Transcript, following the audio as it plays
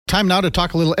Time now to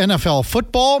talk a little NFL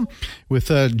football with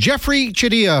Jeffri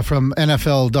Chadiha from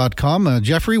NFL.com.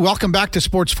 Jeffri, welcome back to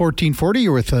Sports 1440.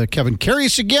 You're with Kevin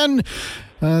Karius again.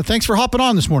 Thanks for hopping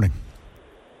on this morning.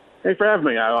 Thanks for having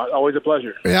me. Always a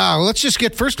pleasure. Yeah, well, let's just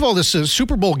get, first of all, this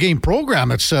Super Bowl game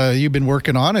program. It's you've been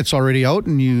working on. It's already out,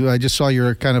 and I just saw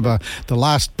your kind of the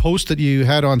last post that you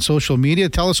had on social media.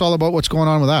 Tell us all about what's going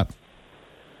on with that.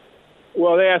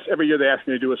 Well, every year they ask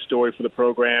me to do a story for the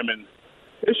program, and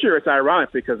this year it's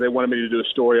ironic because they wanted me to do a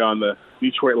story on the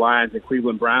Detroit Lions and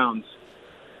Cleveland Browns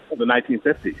of the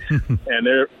 1950s.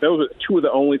 And those are two of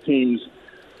the only teams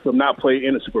who have not played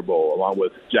in a Super Bowl, along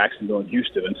with Jacksonville and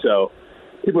Houston. And so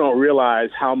people don't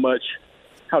realize how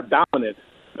dominant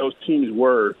those teams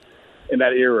were in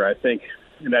that era. I think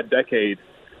in that decade,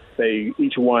 they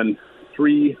each won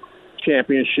 3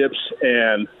 championships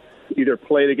and either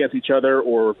played against each other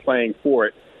or were playing for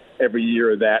it every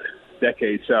year of that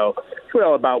decade. So it's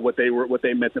all about what they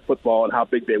meant to football and how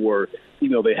big they were,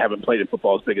 even though they haven't played in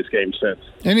football's biggest game since.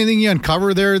 Anything you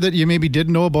uncover there that you maybe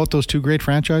didn't know about those two great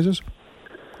franchises?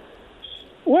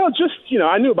 Well, just,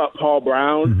 I knew about Paul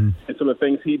Brown and some of the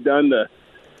things he'd done to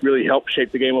really help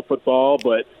shape the game of football,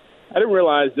 but I didn't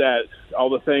realize that all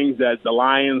the things that the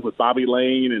Lions with Bobby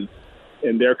Lane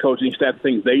and their coaching staff,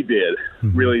 things they did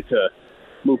really to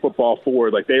move football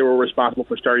forward. Like, they were responsible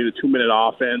for starting the 2-minute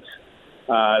offense.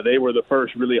 They were the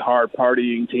first really hard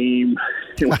partying team.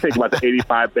 We think about the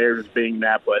 85 Bears as being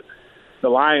that, but the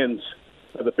Lions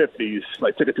of the 50s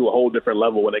took it to a whole different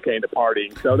level when it came to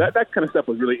partying. So that kind of stuff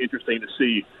was really interesting to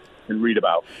see and read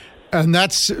about. And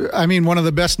that's, one of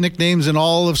the best nicknames in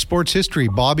all of sports history,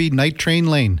 Bobby Night Train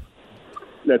Lane.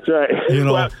 That's right.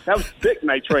 Well, that was Dick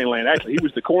Night Train Lane. Actually, he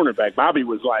was the cornerback. Bobby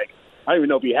was I don't even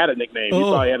know if he had a nickname. He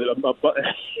probably had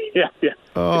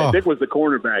Dick was the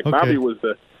cornerback. Okay. Bobby was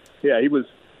he was.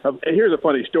 Here's a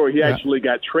funny story. He actually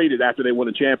got traded after they won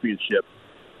a championship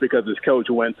because his coach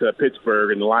went to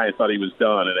Pittsburgh and the Lions thought he was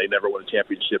done, and they never won a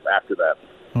championship after that.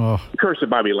 Oh. The curse of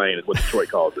Bobby Lane is what Detroit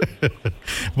calls it.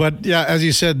 But, yeah, as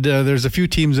you said, there's a few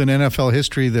teams in NFL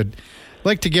history that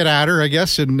like to get at her, I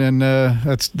guess, and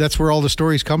that's where all the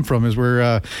stories come from, is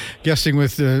we're guesting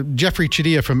with Jeffri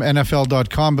Chadiha from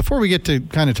NFL.com. Before we get to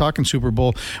kind of talking Super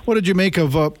Bowl, what did you make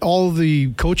of all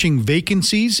the coaching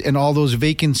vacancies and all those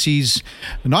vacancies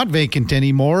not vacant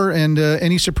anymore, and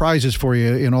any surprises for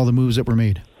you in all the moves that were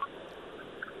made?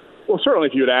 Well, certainly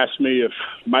if you had asked me if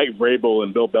Mike Vrabel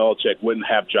and Bill Belichick wouldn't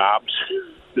have jobs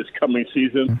this coming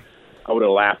season, I would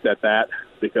have laughed at that,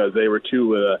 because they were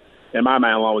two in my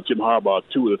mind, along with Jim Harbaugh,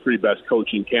 2 of the 3 best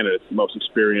coaching candidates, the most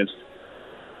experienced,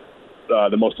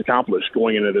 the most accomplished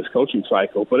going into this coaching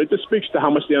cycle. But it just speaks to how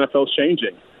much the NFL is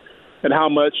changing and how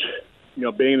much,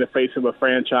 being the face of a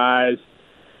franchise,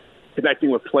 connecting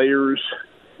with players,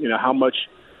 how much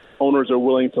owners are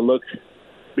willing to look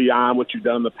beyond what you've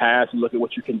done in the past and look at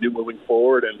what you can do moving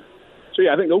forward. And so,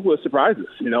 I think those were the surprises.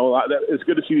 It's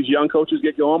good to see these young coaches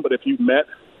get going, but if you've met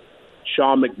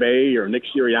Sean McVay or Nick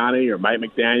Sirianni or Mike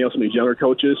McDaniel, some of these younger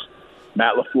coaches,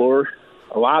 Matt LaFleur,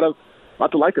 a lot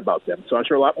to like about them. So I'm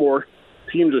sure a lot more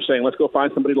teams are saying, let's go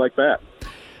find somebody like that.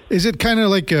 Is it kind of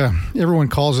like everyone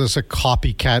calls us a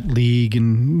copycat league,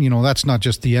 and that's not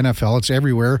just the NFL, it's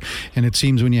everywhere, and it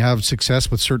seems when you have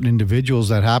success with certain individuals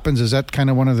that happens. Is that kind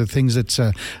of one of the things that's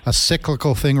a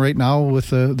cyclical thing right now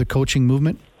with the coaching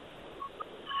movement?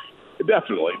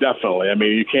 Definitely.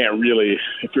 You can't really,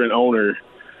 if you're an owner,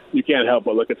 you can't help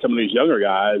but look at some of these younger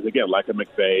guys, again, like a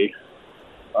McVay,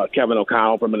 Kevin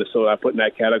O'Connell from Minnesota, I put in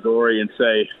that category, and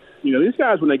say, these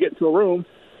guys, when they get into a room,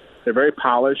 they're very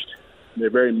polished, they're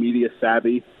very media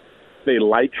savvy, they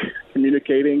like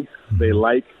communicating, they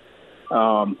like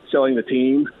selling the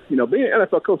team. Being an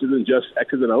NFL coach isn't just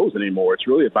X's and O's anymore. It's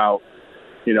really about,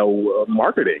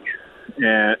 marketing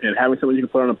and having someone you can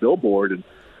put on a billboard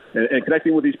and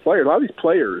connecting with these players. A lot of these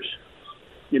players,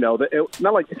 it's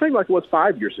not like it was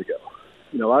 5 years ago.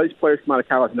 A lot of these players come out of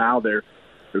college now, they're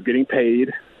getting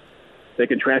paid. They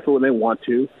can transfer when they want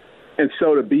to. And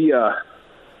so to be a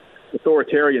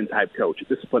authoritarian type coach, a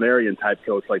disciplinarian type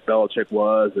coach like Belichick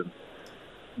was, and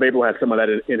Vrabel has some of that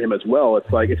in him as well,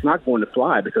 it's not going to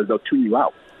fly because they'll tune you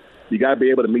out. You got to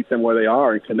be able to meet them where they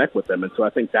are and connect with them. And so I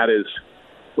think that is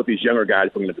what these younger guys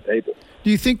bring to the table. Do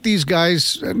you think these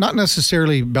guys, not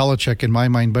necessarily Belichick in my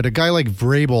mind, but a guy like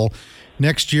Vrabel,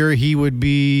 next year he would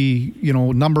be,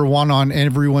 number 1 on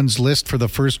everyone's list for the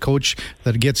first coach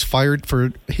that gets fired,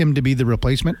 for him to be the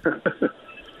replacement?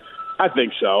 I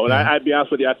think so. And I'd be honest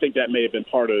with you, I think that may have been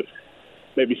part of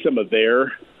maybe some of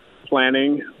their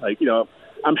planning.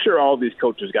 I'm sure all of these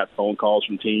coaches got phone calls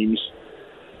from teams,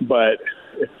 but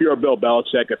if you're a Bill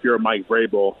Belichick, if you're a Mike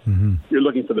Vrabel, you're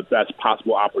looking for the best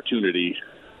possible opportunity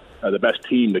the best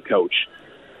team to coach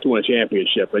to win a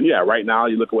championship. And, yeah, right now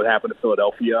you look at what happened to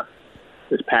Philadelphia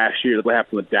this past year. Look what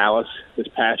happened with Dallas this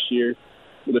past year.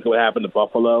 You look at what happened to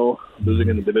Buffalo, losing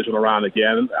in the divisional round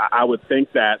again. I would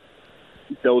think that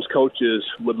those coaches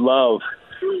would love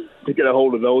to get a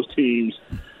hold of those teams,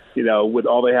 with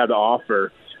all they have to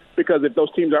offer. Because if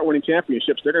those teams aren't winning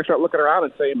championships, they're going to start looking around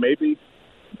and saying maybe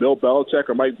Bill Belichick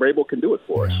or Mike Vrabel can do it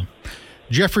for us.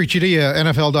 Jeffri Chadiha,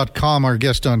 NFL.com, our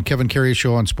guest on Kevin Karius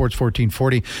Show on Sports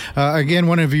 1440. Again,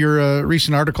 one of your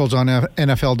recent articles on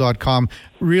NFL.com.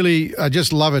 Really, I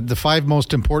just love it. The 5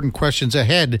 most important questions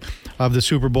ahead of the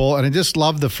Super Bowl. And I just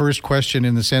love the first question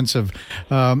in the sense of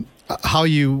how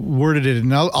you worded it.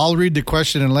 And I'll read the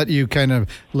question and let you kind of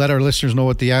let our listeners know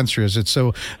what the answer is.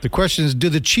 So the question is, do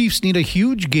the Chiefs need a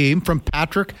huge game from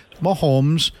Patrick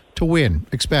Mahomes to win?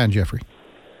 Expand, Jeffrey.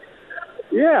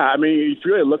 Yeah, I mean, if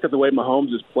you really look at the way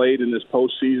Mahomes has played in this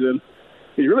postseason,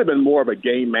 he's really been more of a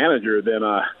game manager than,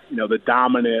 the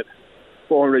dominant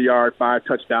 400-yard,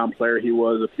 5-touchdown player he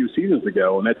was a few seasons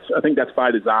ago. And I think that's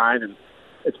by design, and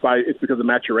it's because of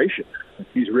maturation.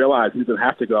 He's realized he's going to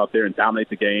have to go out there and dominate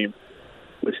the game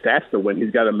with stats to win.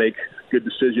 He's got to make good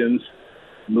decisions,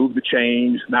 move the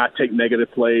chains, not take negative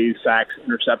plays, sacks,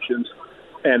 interceptions,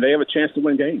 and they have a chance to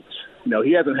win games.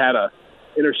 He hasn't had a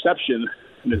interception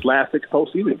in his last 6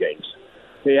 postseason games.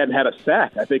 They hadn't had a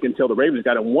sack, I think, until the Ravens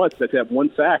got him once. They had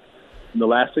 1 sack in the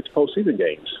last 6 postseason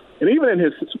games. And even in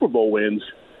his Super Bowl wins,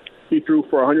 he threw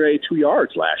for 182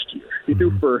 yards last year. He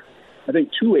threw for, I think,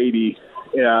 280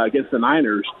 against the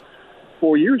Niners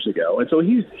 4 years ago. And so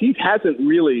he hasn't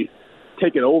really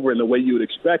taken over in the way you would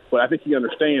expect, but I think he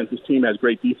understands his team has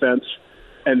great defense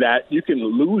and that you can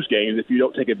lose games if you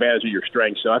don't take advantage of your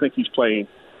strengths. So I think he's playing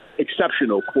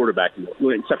exceptional quarterbacking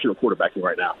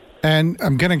right now. And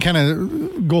I'm going to kind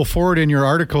of go forward in your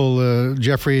article,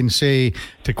 Jeffrey, and say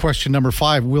to question number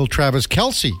 5, will Travis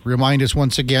Kelce remind us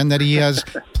once again that he has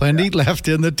plenty left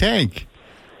in the tank?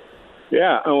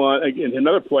 Yeah, well, again,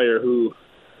 another player who,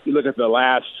 you look at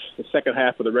the second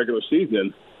half of the regular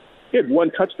season, he had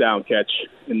 1 touchdown catch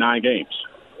in 9 games.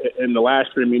 In the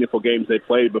last 3 meaningful games they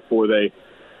played before they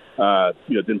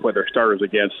didn't play their starters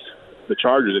against the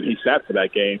Chargers, and he sat for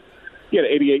that game. He had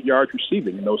 88 yards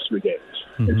receiving in those 3 games.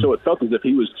 Mm-hmm. And so it felt as if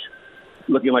he was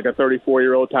looking like a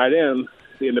 34-year-old tight end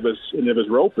at the end of his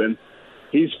rope, and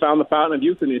he's found the fountain of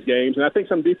youth in these games. And I think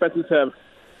some defenses have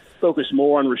focused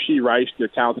more on Rashee Rice, their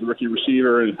talented rookie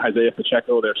receiver, and Isaiah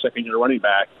Pacheco, their second-year running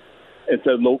back, and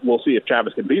said, we'll see if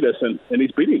Travis can beat us, and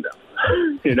he's beating them.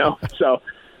 So,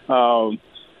 I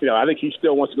think he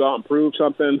still wants to go out and prove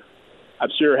something. I'm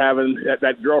sure having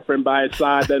that girlfriend by his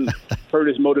side doesn't hurt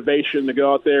his motivation to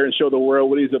go out there and show the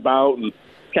world what he's about and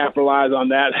capitalize on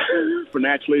that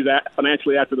financially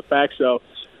after the fact. So,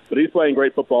 but he's playing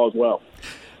great football as well.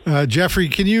 Jeffrey,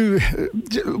 can you,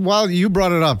 while you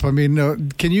brought it up, I mean,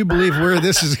 can you believe where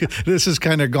this is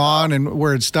kind of gone and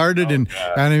where it started? And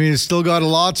I mean, it's still got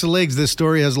lots of legs. This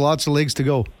story has lots of legs to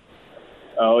go.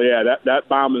 Oh yeah, that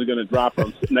bomb is going to drop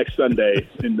on next Sunday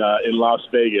in Las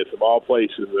Vegas, of all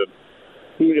places. And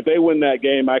if they win that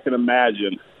game, I can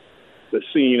imagine the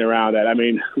scene around that. I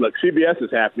mean, look, CBS is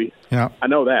happy. Yeah, I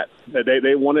know that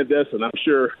they wanted this, and I'm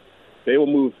sure they will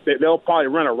move. They'll probably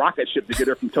run a rocket ship to get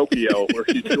her from Tokyo, where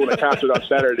she's doing a concert on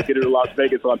Saturday, to get her to Las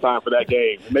Vegas on time for that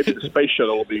game. Maybe the space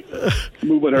shuttle will be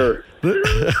moving her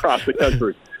across the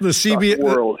country, the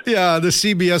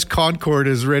CBS Concorde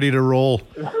is ready to roll.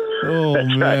 Oh,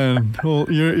 that's man. Right. Well,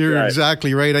 you're right.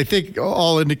 Exactly right. I think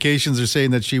all indications are saying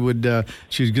that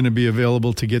she's going to be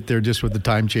available to get there just with the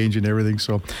time change and everything.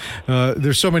 So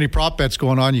there's so many prop bets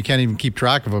going on, you can't even keep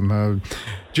track of them.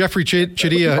 Jeffri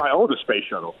Chadiha. I own the space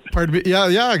shuttle. Pardon me.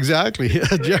 Yeah, exactly.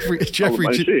 Jeffri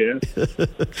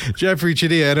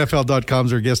Chadiha, NFL.com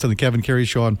is our guest on the Kevin Karius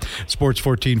Show on Sports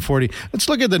 1440. Let's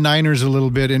look at the Niners a little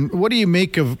bit. And what do you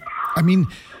make of, I mean,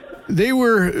 they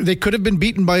could have been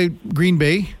beaten by Green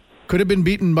Bay. Could have been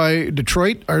beaten by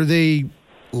Detroit. Are they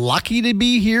lucky to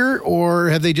be here, or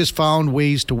have they just found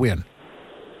ways to win?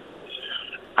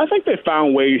 I think they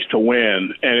found ways to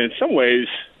win, and in some ways,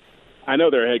 I know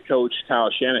their head coach,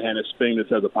 Kyle Shanahan, is seeing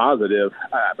this as a positive,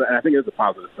 but I think it's a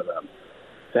positive for them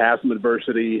to have some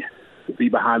adversity, to be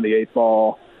behind the 8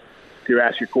 ball, to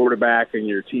ask your quarterback and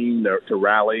your team to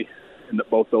rally in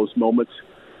both those moments,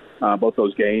 both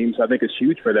those games. I think it's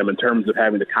huge for them in terms of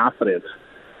having the confidence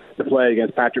to play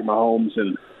against Patrick Mahomes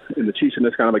and the Chiefs in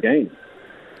this kind of a game.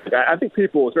 I think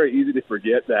it's very easy to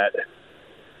forget that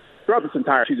throughout this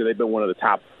entire season, they've been one of the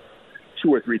top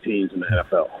 2 or 3 teams in the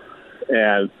NFL.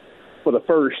 And for the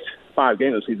first 5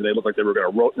 games of the season, they looked like they were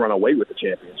going to run away with the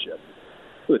championship.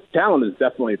 So the talent is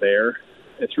definitely there.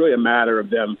 It's really a matter of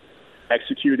them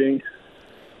executing.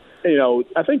 You know,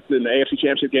 I think in the AFC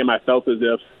Championship game, I felt as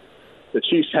if the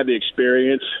Chiefs had the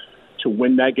experience to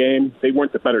win that game. They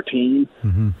weren't the better team,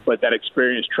 but that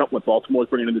experience trumped what Baltimore was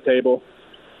bringing to the table.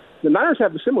 The Niners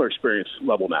have a similar experience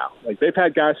level now. Like, they've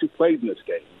had guys who played in this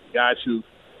game, guys who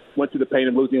went through the pain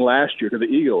of losing last year to the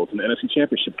Eagles in the NFC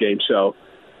Championship game. So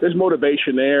there's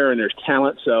motivation there and there's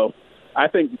talent. So I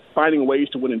think finding ways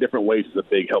to win in different ways is a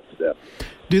big help to them.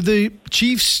 Did the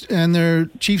Chiefs and their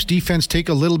Chiefs defense take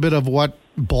a little bit of what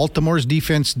Baltimore's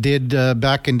defense did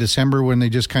back in December when they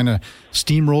just kind of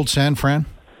steamrolled San Fran?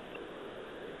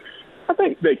 I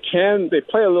think they can. They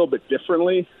play a little bit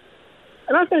differently.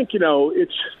 And I think, you know,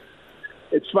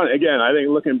 it's funny. Again, I think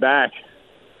looking back,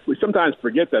 we sometimes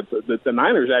forget that the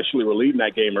Niners actually were leading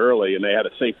that game early, and they had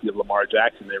a safety of Lamar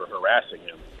Jackson. They were harassing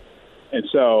him. And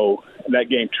so that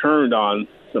game turned on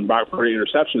some Brock Purdy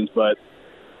interceptions, but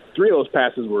 3 of those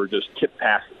passes were just tip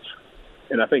passes.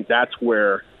 And I think that's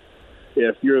where,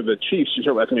 if you're the Chiefs, that's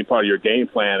going to be part of your game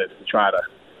plan, is to try to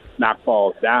knock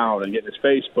balls down and get in his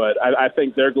face. But I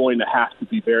think they're going to have to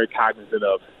be very cognizant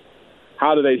of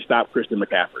how do they stop Christian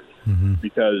McCaffrey.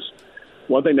 Because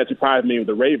one thing that surprised me with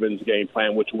the Ravens game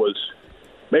plan, which was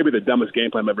maybe the dumbest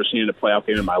game plan I've ever seen in a playoff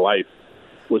game in my life,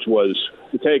 which was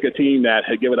to take a team that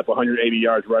had given up 180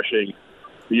 yards rushing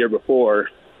the year before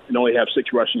and only have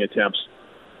 6 rushing attempts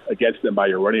against them by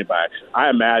your running backs. I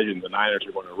imagine the Niners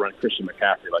are going to run Christian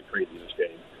McCaffrey like crazy in this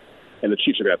game, and the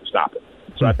Chiefs are going to have to stop him.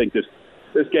 So I think this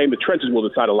game, the trenches will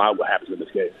decide a lot what happens in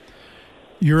this game.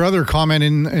 Your other comment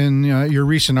in your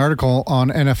recent article on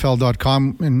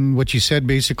NFL.com, and what you said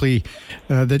basically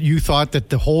that you thought that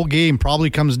the whole game probably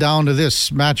comes down to this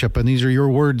matchup, and these are your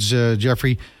words,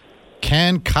 Jeffrey.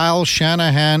 Can Kyle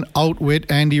Shanahan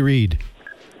outwit Andy Reid?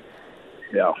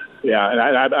 Yeah,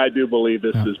 and I do believe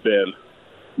this has been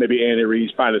maybe Andy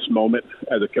Reid's finest moment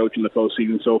as a coach in the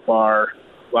postseason so far.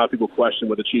 A lot of people question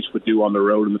what the Chiefs would do on the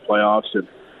road in the playoffs, and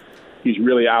he's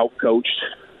really outcoached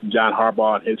John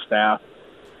Harbaugh and his staff.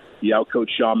 He outcoached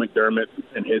Sean McDermott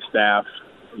and his staff.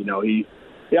 You know, he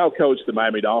outcoached the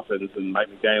Miami Dolphins and Mike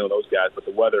McDaniel and those guys, but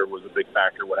the weather was a big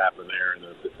factor, what happened there, and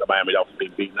the Miami Dolphins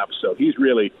being beaten up. So he's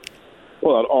really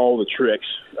pulled out all the tricks.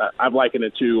 I've likened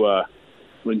it to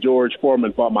when George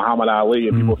Foreman fought Muhammad Ali,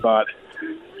 and people thought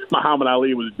Muhammad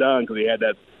Ali was done because he had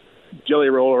that jelly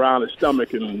roll around his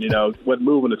stomach and, you know, wasn't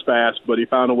moving as fast, but he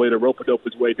found a way to rope-a-dope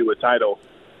his way to a title.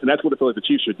 And that's what I feel like the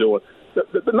Chiefs are doing.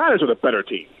 The Niners are the better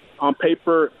team. On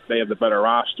paper, they have the better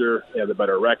roster. They have the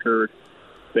better record.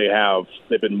 They've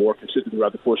been more consistent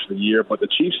throughout the course of the year. But the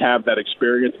Chiefs have that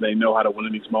experience, and they know how to win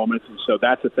in these moments. And so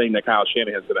that's the thing that Kyle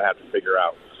Shanahan's going to have to figure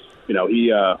out. You know,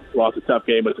 he lost a tough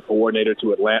game as a coordinator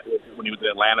to Atlanta when he was in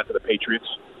Atlanta to the Patriots.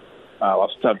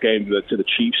 Lost a tough game to the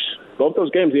Chiefs. Both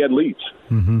those games he had leads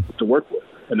to work with,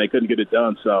 and they couldn't get it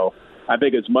done. So I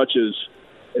think as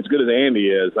good as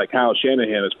Andy is, like Kyle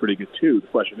Shanahan is pretty good too. The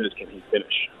question is, can he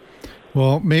finish?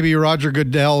 Well, maybe Roger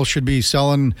Goodell should be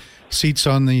selling seats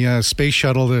on the space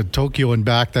shuttle to Tokyo and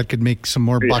back. That could make some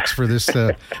more bucks for this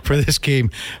game.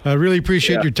 Really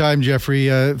appreciate your time, Jeffrey.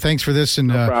 Thanks for this. And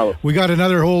no problem. We got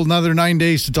another 9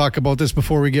 days to talk about this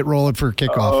before we get rolling for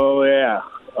kickoff. Oh,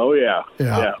 yeah.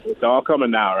 It's all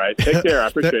coming now, right? Take care. I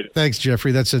appreciate it. Thanks,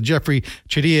 Jeffrey. That's Jeffri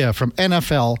Chadiha from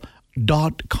NFL.com.